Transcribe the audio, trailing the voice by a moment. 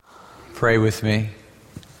pray with me?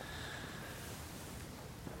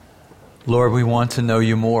 Lord, we want to know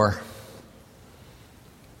you more.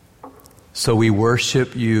 So we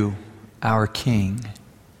worship you, our King.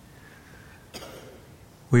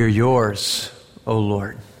 We are yours, O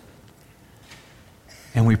Lord.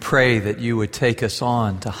 And we pray that you would take us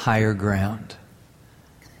on to higher ground.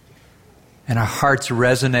 And our hearts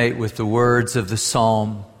resonate with the words of the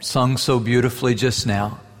psalm sung so beautifully just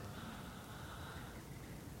now,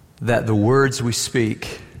 that the words we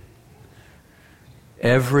speak,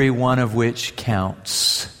 every one of which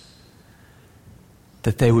counts,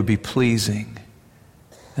 that they would be pleasing,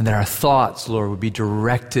 and that our thoughts, Lord, would be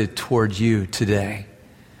directed toward you today,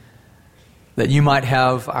 that you might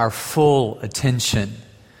have our full attention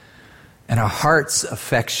and our heart's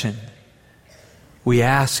affection. We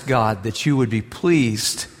ask, God, that you would be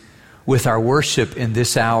pleased with our worship in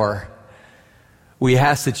this hour. We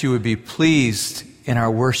ask that you would be pleased in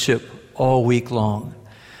our worship all week long.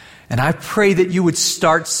 And I pray that you would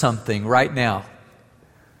start something right now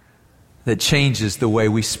that changes the way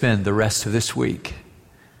we spend the rest of this week.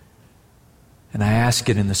 And I ask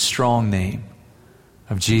it in the strong name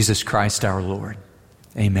of Jesus Christ our Lord.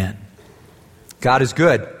 Amen. God is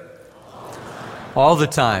good. All the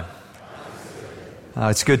time.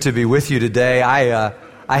 It's good to be with you today.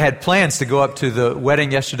 I had plans to go up to the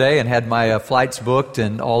wedding yesterday and had my flights booked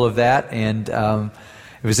and all of that. And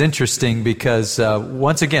it was interesting because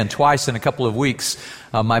once again, twice in a couple of weeks,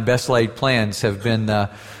 my best laid plans have been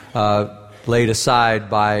laid aside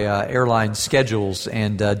by airline schedules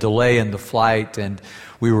and delay in the flight, and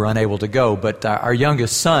we were unable to go. But our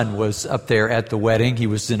youngest son was up there at the wedding. He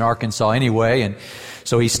was in Arkansas anyway, and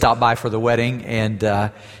so he stopped by for the wedding,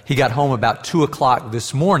 and he got home about 2 o'clock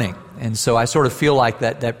this morning. And so I sort of feel like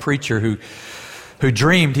that preacher who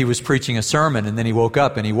dreamed he was preaching a sermon, and then he woke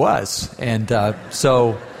up and he was. And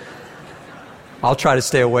so I'll try to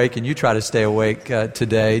stay awake, and you try to stay awake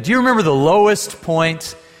today. Do you remember the lowest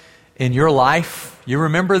point in your life? You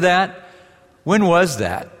remember that? When was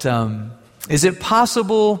that? Is it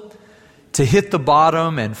possible to hit the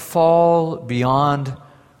bottom and fall beyond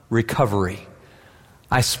recovery?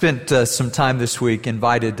 I spent some time this week,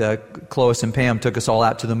 invited Chloe and Pam, took us all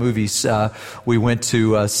out to the movies. We went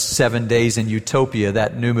to 7 Days in Utopia,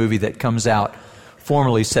 that new movie that comes out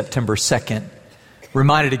formally September 2nd.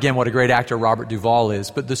 Reminded again what a great actor Robert Duvall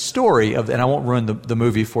is. But the story of, and I won't ruin the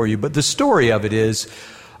movie for you, but the story of it is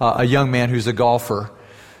a young man who's a golfer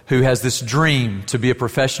who has this dream to be a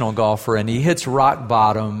professional golfer, and he hits rock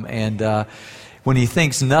bottom, and when he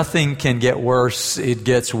thinks nothing can get worse, it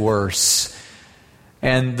gets worse.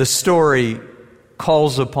 And the story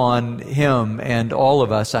calls upon him and all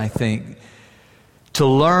of us, I think, to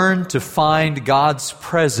learn to find God's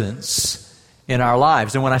presence in our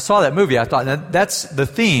lives. And when I saw that movie, I thought that's the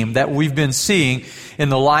theme that we've been seeing in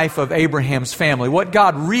the life of Abraham's family. What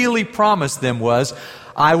God really promised them was,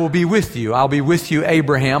 I will be with you. I'll be with you,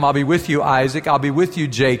 Abraham. I'll be with you, Isaac. I'll be with you,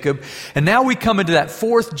 Jacob. And now we come into that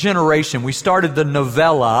fourth generation. We started the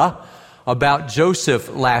novella about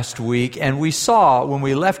Joseph last week, and we saw when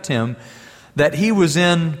we left him that he was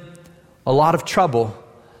in a lot of trouble,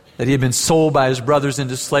 that he had been sold by his brothers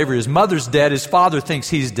into slavery. His mother's dead. His father thinks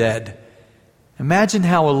he's dead. Imagine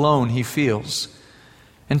how alone he feels.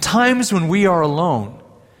 And times when we are alone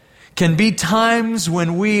can be times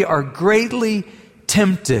when we are greatly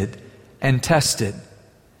tempted and tested.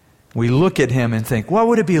 We look at him and think, what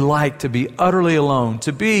would it be like to be utterly alone,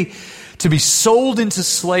 to be sold into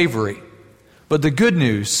slavery? But the good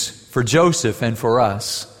news for Joseph and for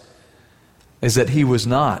us is that he was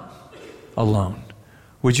not alone.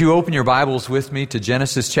 Would you open your Bibles with me to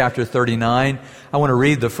Genesis chapter 39? I want to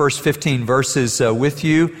read the first 15 verses with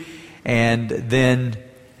you, and then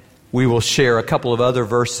we will share a couple of other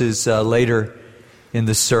verses later in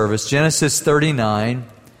the service. Genesis 39,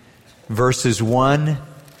 verses 1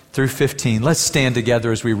 through 15. Let's stand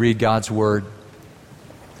together as we read God's Word.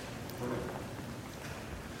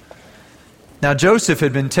 Now Joseph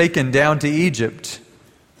had been taken down to Egypt.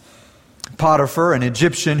 Potiphar, an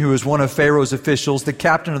Egyptian who was one of Pharaoh's officials, the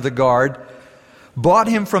captain of the guard, bought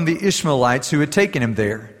him from the Ishmaelites who had taken him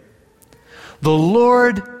there. The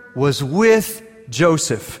Lord was with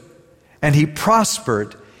Joseph, and he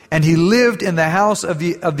prospered, and he lived in the house of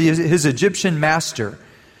his Egyptian master.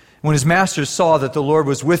 When his master saw that the Lord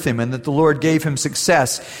was with him and that the Lord gave him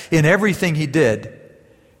success in everything he did,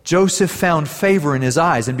 Joseph found favor in his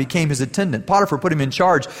eyes and became his attendant. Potiphar put him in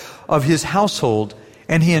charge of his household,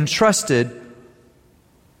 and he entrusted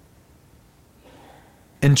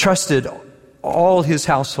all his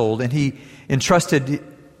household, and he entrusted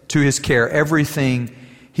to his care everything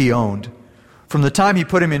he owned. From the time he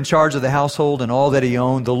put him in charge of the household and all that he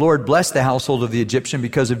owned, the Lord blessed the household of the Egyptian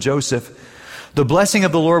because of Joseph. The blessing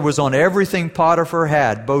of the Lord was on everything Potiphar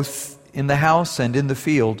had, both in the house and in the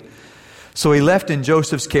field. So he left in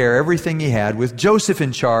Joseph's care everything he had. With Joseph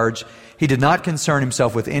in charge, he did not concern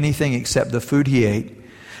himself with anything except the food he ate.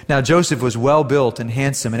 Now Joseph was well built and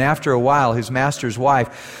handsome, and after a while his master's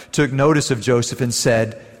wife took notice of Joseph and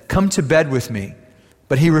said, "Come to bed with me."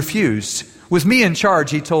 But he refused. With me in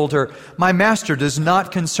charge, he told her, "My master does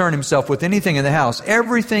not concern himself with anything in the house.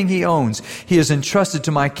 Everything he owns, he has entrusted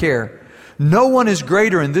to my care. No one is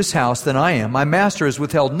greater in this house than I am. My master has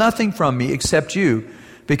withheld nothing from me except you,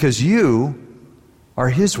 because you are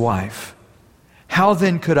his wife. How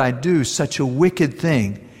then could I do such a wicked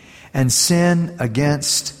thing and sin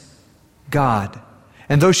against God?"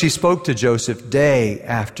 And though she spoke to Joseph day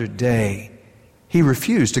after day, he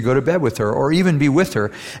refused to go to bed with her or even be with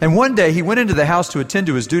her. And one day he went into the house to attend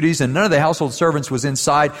to his duties, and none of the household servants was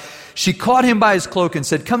inside. She caught him by his cloak and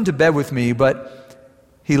said, "Come to bed with me." But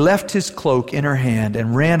he left his cloak in her hand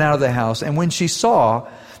and ran out of the house. And when she saw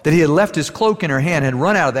that he had left his cloak in her hand and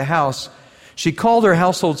run out of the house, she called her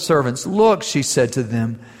household servants. "Look," she said to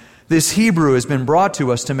them, "this Hebrew has been brought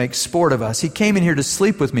to us to make sport of us. He came in here to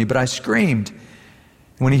sleep with me, but I screamed.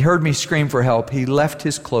 When he heard me scream for help, he left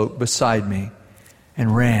his cloak beside me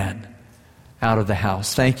and ran out of the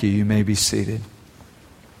house." Thank you. You may be seated.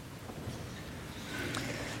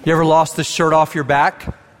 You ever lost the shirt off your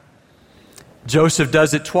back? Joseph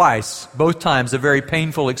does it twice, both times a very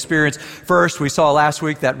painful experience. First, we saw last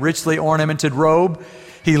week that richly ornamented robe.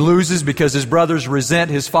 He loses because his brothers resent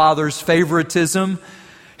his father's favoritism.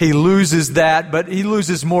 He loses that, but he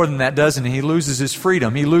loses more than that, doesn't he? He loses his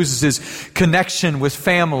freedom. He loses his connection with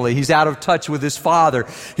family. He's out of touch with his father.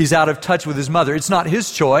 He's out of touch with his mother. It's not his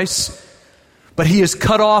choice, but he is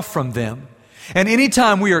cut off from them. And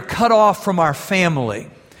anytime we are cut off from our family,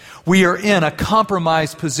 we are in a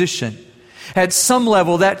compromised position. At some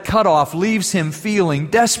level, that cutoff leaves him feeling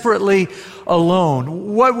desperately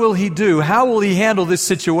alone. What will he do? How will he handle this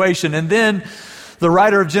situation? And then the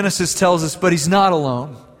writer of Genesis tells us, but he's not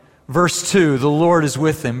alone. Verse 2, the Lord is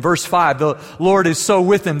with him. Verse 5, the Lord is so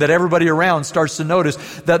with him that everybody around starts to notice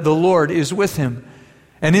that the Lord is with him.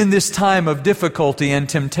 And in this time of difficulty and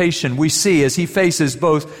temptation, we see as he faces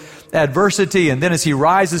both adversity and then as he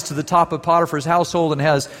rises to the top of Potiphar's household and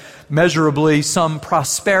has measurably some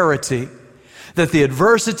prosperity, that the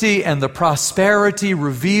adversity and the prosperity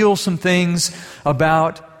reveal some things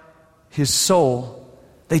about his soul.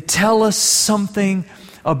 They tell us something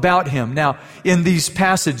about him. Now, in these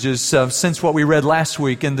passages, since what we read last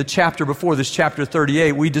week, in the chapter before this, chapter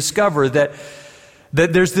 38, we discover that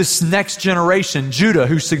there's this next generation, Judah,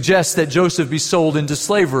 who suggests that Joseph be sold into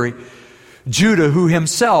slavery. Judah, who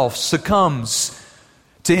himself succumbs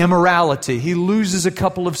to immorality. He loses a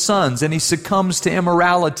couple of sons and he succumbs to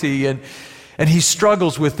immorality and he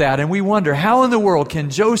struggles with that. And we wonder, how in the world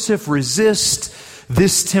can Joseph resist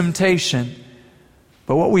this temptation?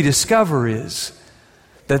 But what we discover is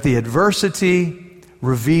that the adversity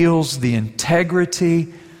reveals the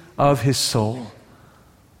integrity of his soul.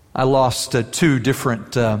 I lost 2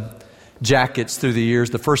 different jackets through the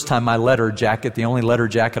years. The first time my letter jacket, the only letter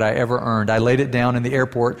jacket I ever earned, I laid it down in the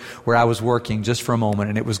airport where I was working just for a moment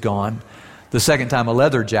and it was gone. The second time a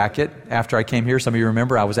leather jacket, after I came here, some of you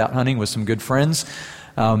remember, I was out hunting with some good friends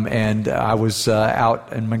and I was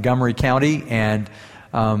out in Montgomery County and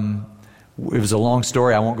it was a long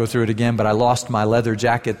story. I won't go through it again, but I lost my leather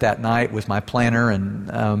jacket that night with my planner and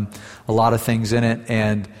a lot of things in it.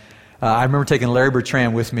 And I remember taking Larry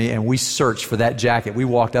Bertrand with me, and we searched for that jacket. We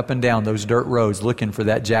walked up and down those dirt roads looking for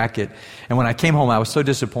that jacket. And when I came home, I was so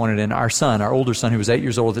disappointed. And our son, our older son, who was 8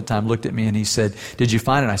 years old at the time, looked at me and he said, "Did you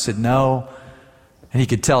find it?" I said, "No." And he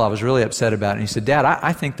could tell I was really upset about it. And he said, "Dad,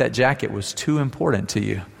 I think that jacket was too important to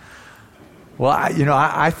you." Well,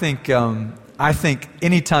 I think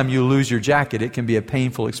anytime you lose your jacket, it can be a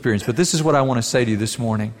painful experience. But this is what I want to say to you this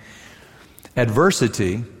morning.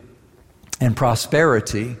 Adversity and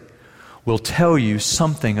prosperity will tell you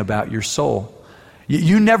something about your soul.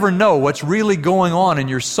 You never know what's really going on in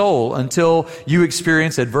your soul until you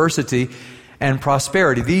experience adversity and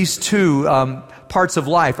prosperity. These two parts of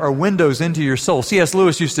life are windows into your soul. C.S.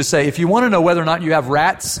 Lewis used to say, if you want to know whether or not you have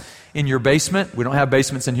rats in your basement, we don't have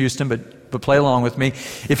basements in Houston, but play along with me.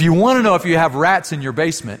 If you want to know if you have rats in your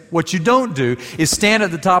basement, what you don't do is stand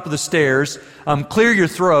at the top of the stairs, clear your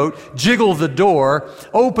throat, jiggle the door,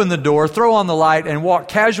 open the door, throw on the light, and walk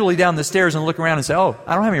casually down the stairs and look around and say, "Oh,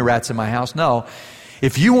 I don't have any rats in my house." No.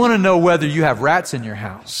 If you want to know whether you have rats in your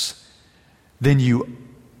house, then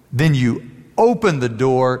you open the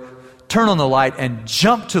door turn on the light and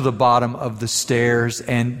jump to the bottom of the stairs,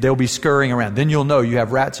 and they'll be scurrying around. Then you'll know you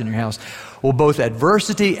have rats in your house. Well, both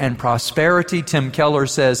adversity and prosperity, Tim Keller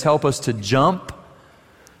says, help us to jump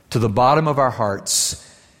to the bottom of our hearts,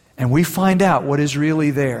 and we find out what is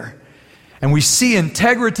really there. And we see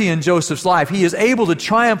integrity in Joseph's life. He is able to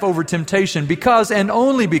triumph over temptation because, and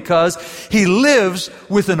only because, he lives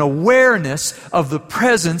with an awareness of the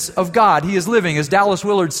presence of God. He is living, as Dallas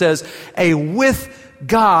Willard says, a with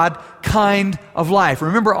God kind of life.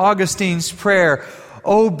 Remember Augustine's prayer,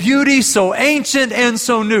 "O beauty so ancient and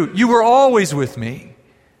so new, you were always with me,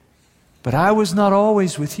 but I was not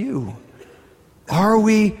always with you." Are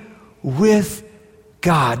we with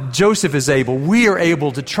God? Joseph is able, we are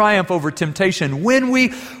able to triumph over temptation when we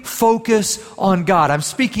focus on God. I'm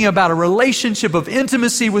speaking about a relationship of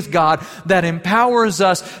intimacy with God that empowers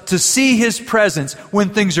us to see His presence when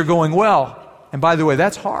things are going well. And by the way,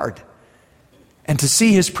 that's hard. And to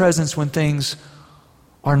see His presence when things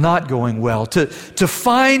are not going well. To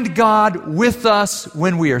find God with us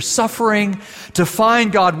when we are suffering. To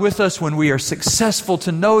find God with us when we are successful.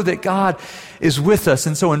 To know that God is with us.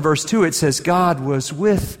 And so in verse 2 it says God was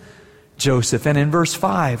with Joseph. And in verse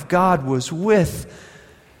 5, God was with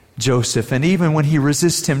Joseph. And even when he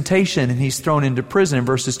resists temptation and he's thrown into prison, in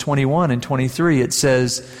verses 21 and 23, it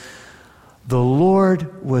says, the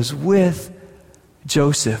Lord was with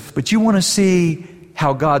Joseph. But you want to see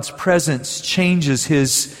how God's presence changes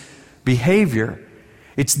his behavior.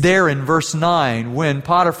 It's there in verse 9 when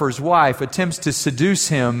Potiphar's wife attempts to seduce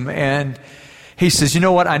him, and he says, you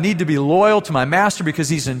know what, I need to be loyal to my master because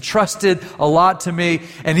he's entrusted a lot to me.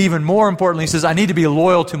 And even more importantly, he says, I need to be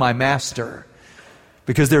loyal to my master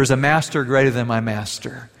because there is a master greater than my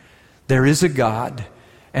master. There is a God,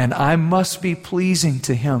 and I must be pleasing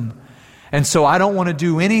to Him. And so I don't want to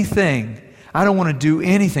do anything.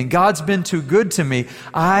 God's been too good to me.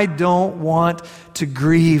 I don't want to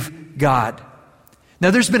grieve God.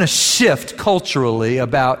 Now, there's been a shift culturally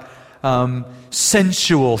about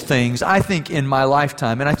sensual things, I think, in my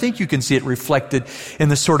lifetime. And I think you can see it reflected in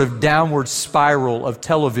the sort of downward spiral of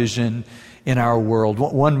television in our world.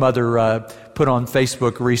 One mother put on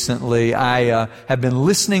Facebook recently, I have been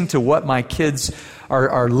listening to what my kids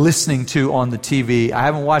are listening to on the TV. I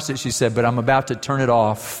haven't watched it, she said, but I'm about to turn it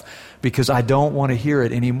off because I don't want to hear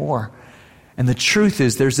it anymore. And the truth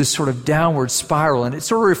is there's this sort of downward spiral, and it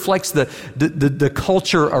sort of reflects the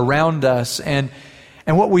culture around us. And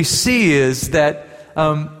what we see is that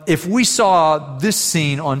if we saw this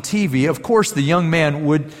scene on TV, of course the young man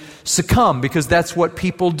would succumb because that's what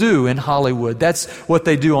people do in Hollywood. That's what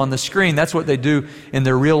they do on the screen. That's what they do in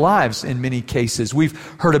their real lives in many cases. We've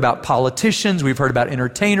heard about politicians. We've heard about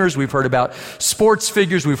entertainers. We've heard about sports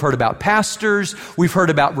figures. We've heard about pastors. We've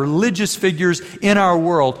heard about religious figures in our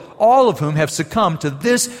world, all of whom have succumbed to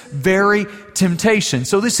this very temptation.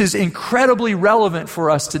 So this is incredibly relevant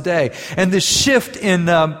for us today. And this shift in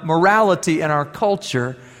morality in our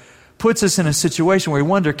culture puts us in a situation where we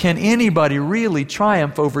wonder, can anybody really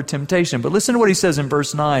triumph over temptation? But listen to what he says in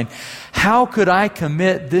verse 9. How could I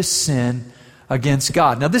commit this sin against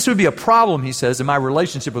God? Now, this would be a problem, he says, in my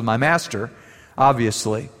relationship with my master,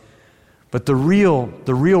 obviously. But the real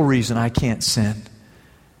reason I can't sin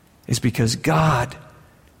is because God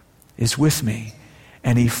is with me,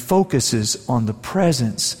 and He focuses on the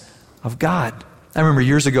presence of God. I remember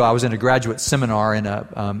years ago I was in a graduate seminar in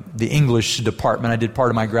the English department. I did part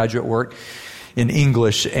of my graduate work in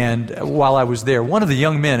English, and while I was there, one of the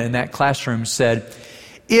young men in that classroom said,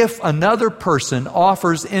 if another person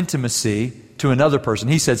offers intimacy to another person,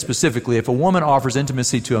 he said specifically, if a woman offers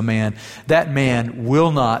intimacy to a man, that man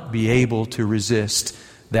will not be able to resist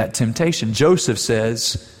that temptation. Joseph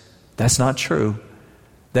says that's not true,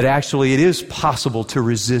 that actually it is possible to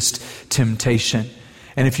resist temptation.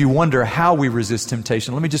 And if you wonder how we resist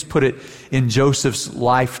temptation, let me just put it in Joseph's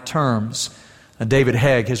life terms. David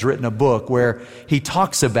Hegg has written a book where he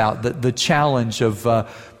talks about the challenge of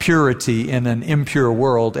purity in an impure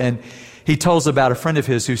world. And he tells about a friend of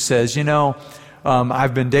his who says,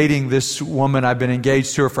 I've been dating this woman. I've been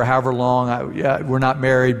engaged to her for however long. We're not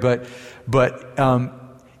married, but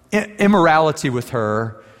immorality with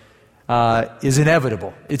her is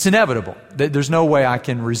inevitable. It's inevitable. There's no way I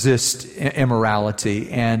can resist immorality.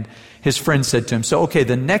 And his friend said to him, so okay,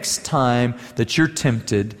 the next time that you're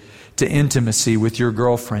tempted to intimacy with your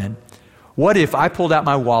girlfriend, what if I pulled out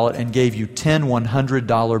my wallet and gave you 10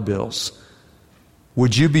 $100 bills?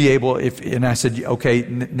 Would you be able, and I said, okay,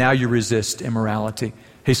 now you resist immorality.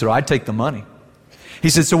 He said, I'd take the money. He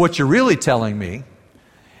said, so what you're really telling me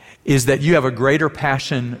is that you have a greater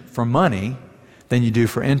passion for money than you do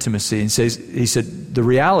for intimacy. And he said, the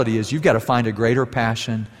reality is you've got to find a greater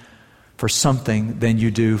passion for something than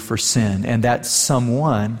you do for sin. And that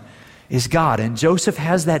someone is God. And Joseph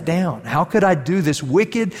has that down. How could I do this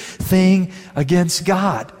wicked thing against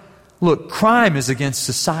God? Look, crime is against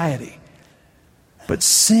society, but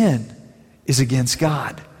sin is against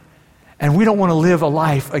God. And we don't want to live a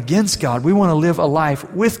life against God. We want to live a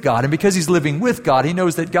life with God. And because he's living with God, he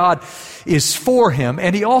knows that God is for him.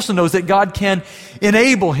 And he also knows that God can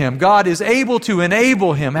enable him. God is able to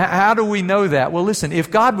enable him. How do we know that? Well, listen,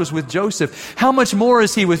 if God was with Joseph, how much more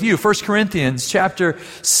is he with you? 1 Corinthians chapter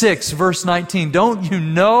 6, verse 19. Don't you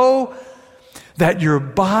know that your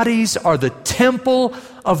bodies are the temple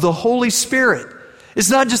of the Holy Spirit?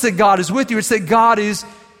 It's not just that God is with you, it's that God is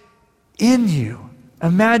in you.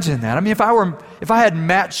 Imagine that. I mean, if I had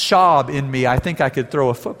Matt Schaub in me, I think I could throw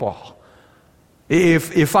a football.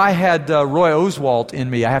 If I had Roy Oswalt in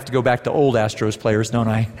me, I have to go back to old Astros players, don't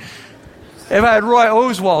I? If I had Roy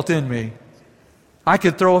Oswalt in me, I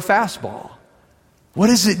could throw a fastball. What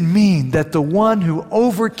does it mean that the one who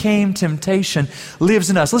overcame temptation lives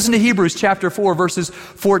in us? Listen to Hebrews chapter 4, verses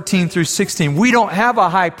 14 through 16. We don't have a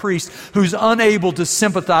high priest who's unable to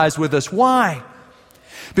sympathize with us. Why?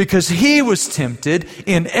 Because he was tempted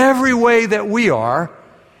in every way that we are,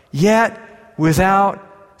 yet without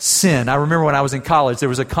sin. I remember when I was in college, there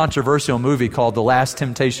was a controversial movie called The Last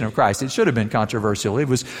Temptation of Christ. It should have been controversial. It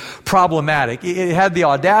was problematic. It had the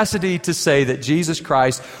audacity to say that Jesus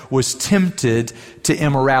Christ was tempted to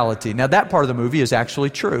immorality. Now, that part of the movie is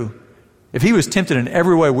actually true. If he was tempted in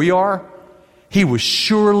every way we are, he was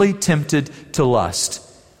surely tempted to lust.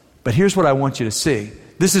 But here's what I want you to see.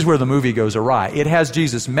 This is where the movie goes awry. It has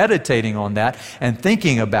Jesus meditating on that and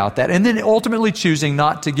thinking about that, and then ultimately choosing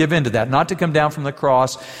not to give in to that, not to come down from the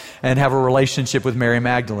cross and have a relationship with Mary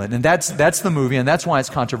Magdalene. And that's the movie, and that's why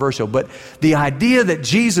it's controversial. But the idea that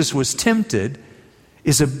Jesus was tempted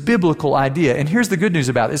is a biblical idea. And here's the good news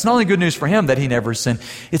about it. It's not only good news for him that he never sinned,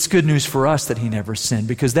 it's good news for us that he never sinned,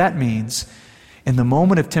 because that means in the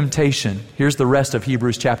moment of temptation, here's the rest of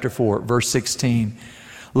Hebrews chapter 4, verse 16.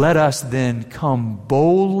 Let us then come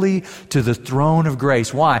boldly to the throne of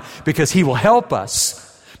grace. Why? Because he will help us.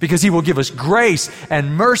 Because he will give us grace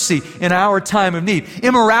and mercy in our time of need.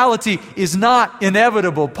 Immorality is not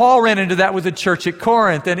inevitable. Paul ran into that with the church at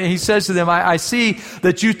Corinth, and he says to them, I see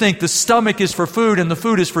that you think the stomach is for food and the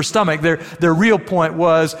food is for stomach. Their real point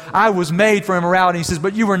was, I was made for immorality. He says,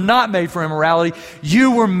 but you were not made for immorality.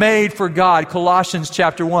 You were made for God. Colossians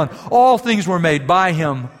chapter 1. All things were made by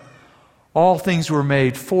him. All things were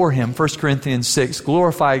made for him. 1 Corinthians 6,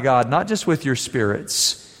 glorify God, not just with your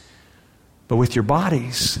spirits, but with your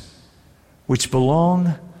bodies, which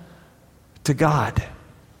belong to God.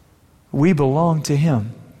 We belong to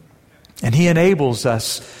him. And he enables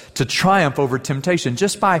us to triumph over temptation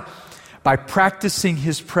just by practicing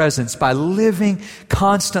his presence, by living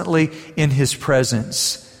constantly in his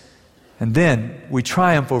presence. And then we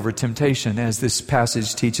triumph over temptation, as this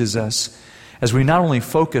passage teaches us, as we not only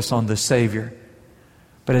focus on the Savior,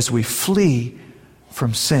 but as we flee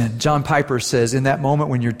from sin. John Piper says, in that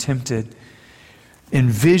moment when you're tempted,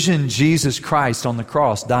 envision Jesus Christ on the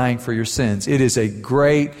cross dying for your sins. It is a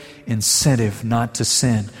great incentive not to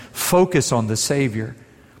sin. Focus on the Savior,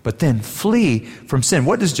 but then flee from sin.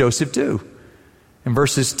 What does Joseph do? In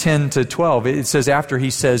verses 10 to 12, it says after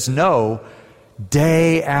he says no,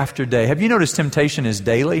 day after day. Have you noticed temptation is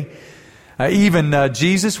daily? Even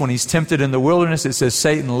Jesus, when he's tempted in the wilderness, it says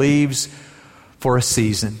Satan leaves for a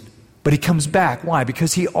season. But he comes back. Why?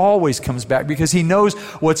 Because he always comes back. Because he knows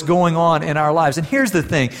what's going on in our lives. And here's the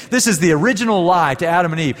thing. This is the original lie to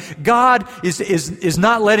Adam and Eve. God is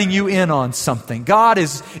not letting you in on something. God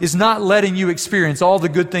is not letting you experience all the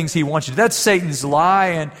good things he wants you to. That's Satan's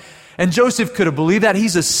lie. And Joseph could have believed that.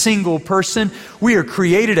 He's a single person. We are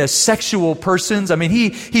created as sexual persons. I mean,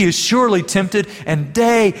 he is surely tempted. And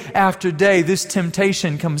day after day, this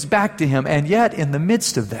temptation comes back to him. And yet, in the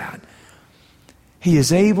midst of that, he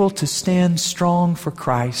is able to stand strong for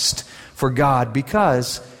Christ, for God,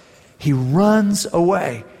 because he runs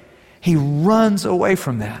away. He runs away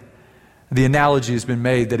from that. The analogy has been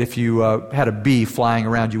made that if you had a bee flying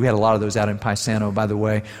around you, we had a lot of those out in Paisano, by the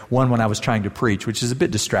way, one when I was trying to preach, which is a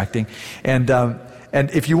bit distracting. And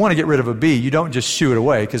if you want to get rid of a bee, you don't just shoo it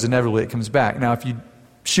away, because inevitably it comes back. Now, if you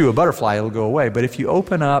shoo a butterfly, it'll go away. But if you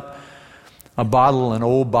open up an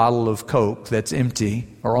old bottle of Coke that's empty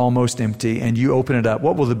or almost empty, and you open it up,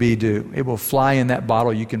 what will the bee do? It will fly in that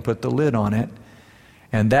bottle. You can put the lid on it,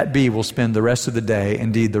 and that bee will spend the rest of the day,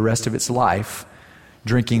 indeed the rest of its life,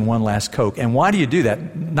 drinking one last Coke. And why do you do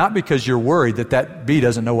that? Not because you're worried that bee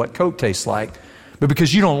doesn't know what Coke tastes like, but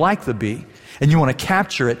because you don't like the bee. And you want to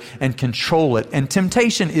capture it and control it. And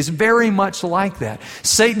temptation is very much like that.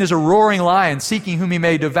 Satan is a roaring lion seeking whom he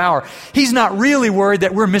may devour. He's not really worried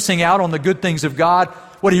that we're missing out on the good things of God.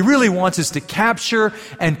 What he really wants is to capture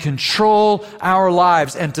and control our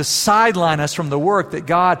lives and to sideline us from the work that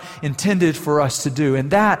God intended for us to do.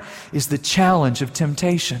 And that is the challenge of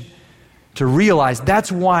temptation. To realize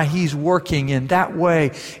that's why he's working in that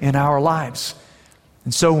way in our lives.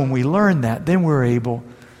 And so when we learn that, then we're able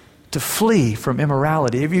to flee from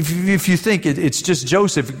immorality. If you think it's just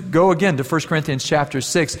Joseph, go again to 1 Corinthians chapter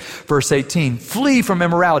 6, verse 18. Flee from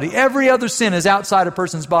immorality. Every other sin is outside a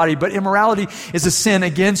person's body, but immorality is a sin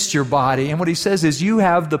against your body. And what he says is you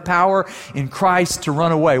have the power in Christ to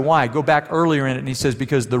run away. Why? Go back earlier in it and he says,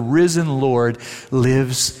 because the risen Lord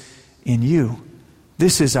lives in you.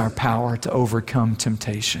 This is our power to overcome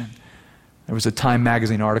temptation. There was a Time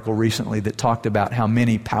magazine article recently that talked about how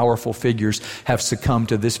many powerful figures have succumbed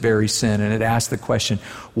to this very sin. And it asked the question,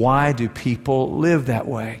 why do people live that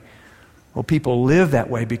way? Well, people live that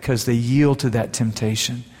way because they yield to that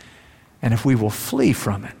temptation. And if we will flee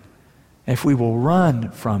from it, if we will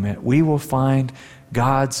run from it, we will find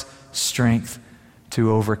God's strength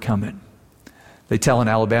to overcome it. They tell in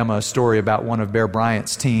Alabama a story about one of Bear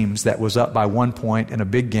Bryant's teams that was up by 1 point in a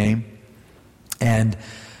big game. And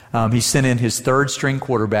he sent in his third-string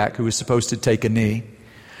quarterback who was supposed to take a knee.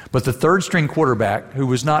 But the third-string quarterback, who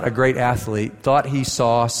was not a great athlete, thought he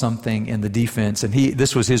saw something in the defense. And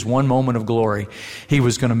this was his one moment of glory. He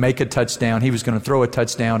was going to make a touchdown. He was going to throw a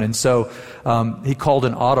touchdown. And so he called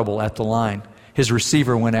an audible at the line. His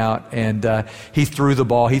receiver went out and he threw the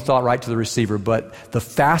ball. He thought right to the receiver. But the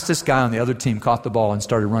fastest guy on the other team caught the ball and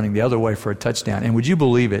started running the other way for a touchdown. And would you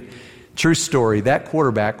believe it? True story, that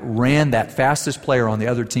quarterback ran that fastest player on the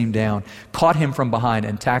other team down, caught him from behind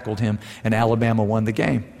and tackled him, and Alabama won the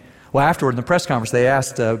game. Well, afterward in the press conference, they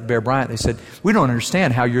asked Bear Bryant, they said, we don't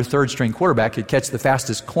understand how your third-string quarterback could catch the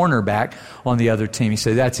fastest cornerback on the other team. He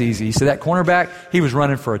said, that's easy. He said, that cornerback, he was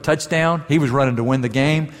running for a touchdown. He was running to win the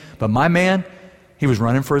game. But my man, he was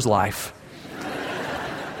running for his life.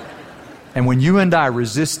 And when you and I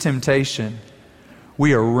resist temptation,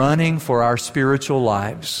 we are running for our spiritual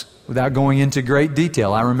lives. Without going into great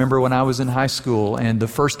detail, I remember when I was in high school and the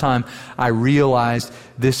first time I realized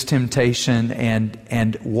this temptation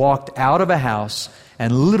and walked out of a house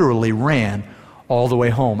and literally ran all the way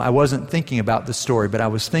home. I wasn't thinking about the story, but I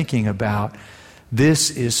was thinking about this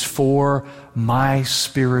is for my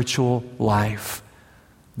spiritual life,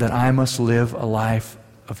 that I must live a life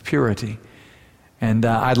of purity. And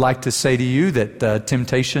I'd like to say to you that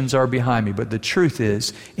temptations are behind me. But the truth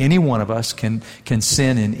is, any one of us can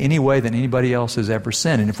sin in any way that anybody else has ever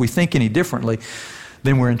sinned. And if we think any differently,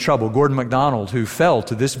 then we're in trouble. Gordon MacDonald, who fell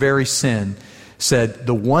to this very sin, said,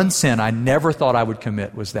 the one sin I never thought I would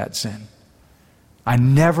commit was that sin. I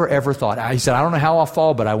never, ever thought. He said, I don't know how I'll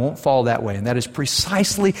fall, but I won't fall that way. And that is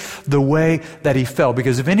precisely the way that he fell.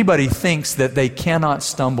 Because if anybody thinks that they cannot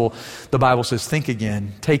stumble, the Bible says, think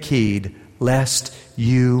again, take heed, lest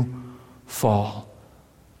you fall.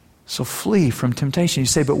 So flee from temptation. You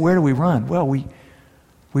say, but where do we run? Well, we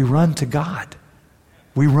run to God.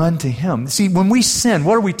 We run to Him. See, when we sin,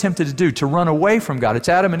 what are we tempted to do? To run away from God. It's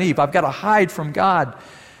Adam and Eve. I've got to hide from God.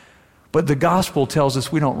 But the gospel tells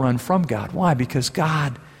us we don't run from God. Why? Because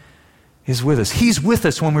God is with us. He's with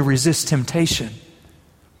us when we resist temptation.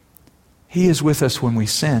 He is with us when we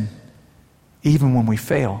sin, even when we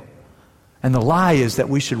fail. And the lie is that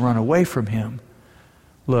we should run away from Him.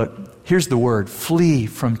 Look, here's the word, flee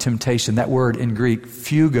from temptation. That word in Greek,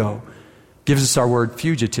 fugo, gives us our word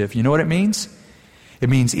fugitive. You know what it means? It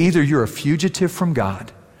means either you're a fugitive from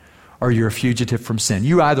God or you're a fugitive from sin.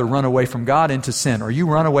 You either run away from God into sin or you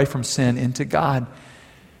run away from sin into God.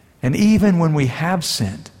 And even when we have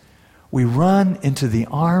sinned, we run into the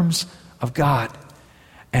arms of God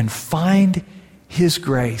and find His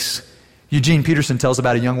grace. Eugene Peterson tells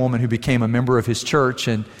about a young woman who became a member of his church,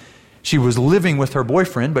 and she was living with her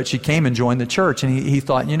boyfriend, but she came and joined the church. And he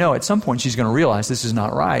thought, at some point she's going to realize this is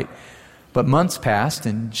not right. But months passed,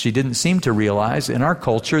 and she didn't seem to realize. In our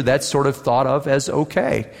culture, that's sort of thought of as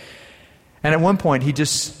okay. And at one point, he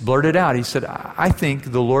just blurted out. He said, I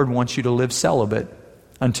think the Lord wants you to live celibate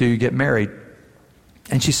until you get married.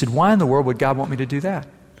 And she said, why in the world would God want me to do that?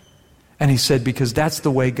 And he said, because that's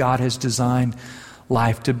the way God has designed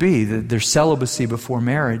life to be. There's celibacy before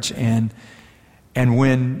marriage. And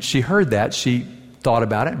when she heard that, she thought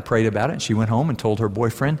about it and prayed about it. And she went home and told her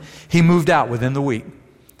boyfriend. He moved out within the week.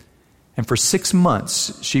 And for 6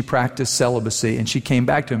 months, she practiced celibacy. And she came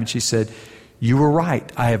back to him and she said, you were right.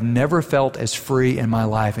 I have never felt as free in my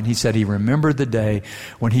life. And he said he remembered the day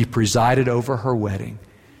when he presided over her wedding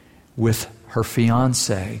with her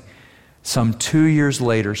fiancé, some 2 years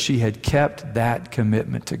later, she had kept that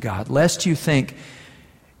commitment to God. Lest you think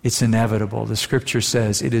it's inevitable, the Scripture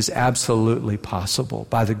says it is absolutely possible.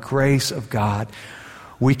 By the grace of God,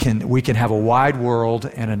 we can have a wide world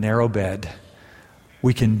and a narrow bed.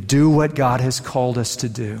 We can do what God has called us to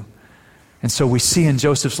do. And so we see in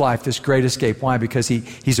Joseph's life this great escape. Why? Because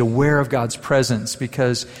he's aware of God's presence,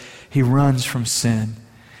 because he runs from sin.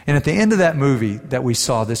 And at the end of that movie that we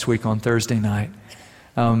saw this week on Thursday night,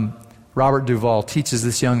 Robert Duvall teaches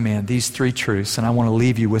this young man these 3 truths, and I want to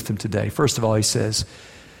leave you with them today. First of all, he says,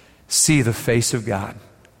 see the face of God.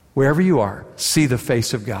 Wherever you are, see the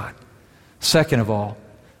face of God. Second of all,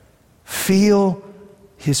 feel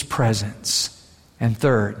His presence. And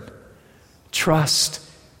third, trust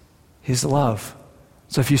His love.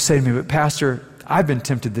 So if you say to me, but Pastor, I've been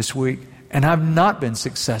tempted this week, and I've not been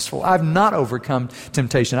successful. I've not overcome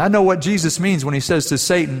temptation. I know what Jesus means when He says to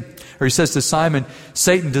Satan, or He says to Simon,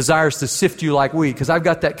 Satan desires to sift you like wheat, because I've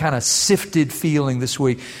got that kind of sifted feeling this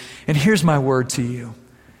week. And here's my word to you.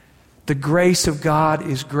 The grace of God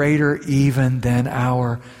is greater even than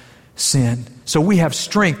our sin. So we have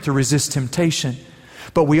strength to resist temptation,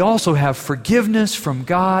 but we also have forgiveness from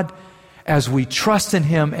God. As we trust in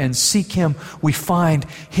Him and seek Him, we find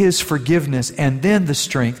His forgiveness and then the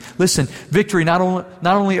strength. Listen, victory not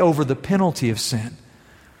only over the penalty of sin,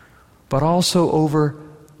 but also over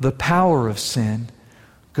the power of sin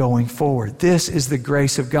going forward. This is the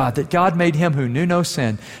grace of God, that God made Him who knew no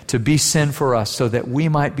sin to be sin for us, so that we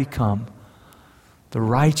might become the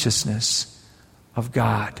righteousness of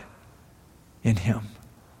God in Him.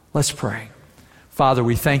 Let's pray. Father,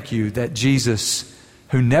 we thank You that Jesus,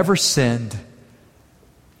 who never sinned,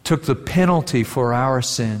 took the penalty for our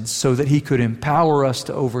sins so that He could empower us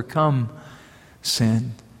to overcome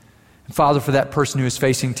sin. And Father, for that person who is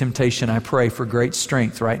facing temptation, I pray for great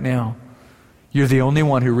strength right now. You're the only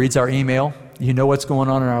one who reads our email. You know what's going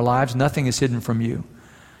on in our lives. Nothing is hidden from You.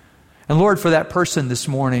 And Lord, for that person this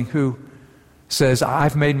morning who says,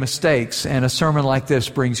 I've made mistakes, and a sermon like this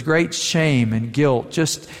brings great shame and guilt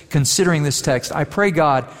just considering this text, I pray,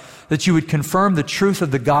 God, that You would confirm the truth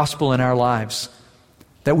of the gospel in our lives,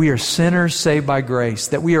 that we are sinners saved by grace,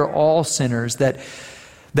 that we are all sinners, that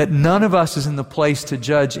none of us is in the place to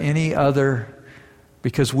judge any other,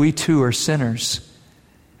 because we too are sinners.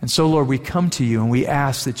 And so, Lord, we come to You and we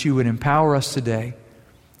ask that You would empower us today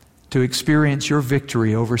to experience Your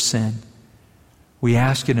victory over sin. We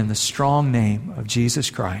ask it in the strong name of Jesus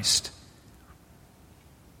Christ.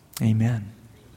 Amen.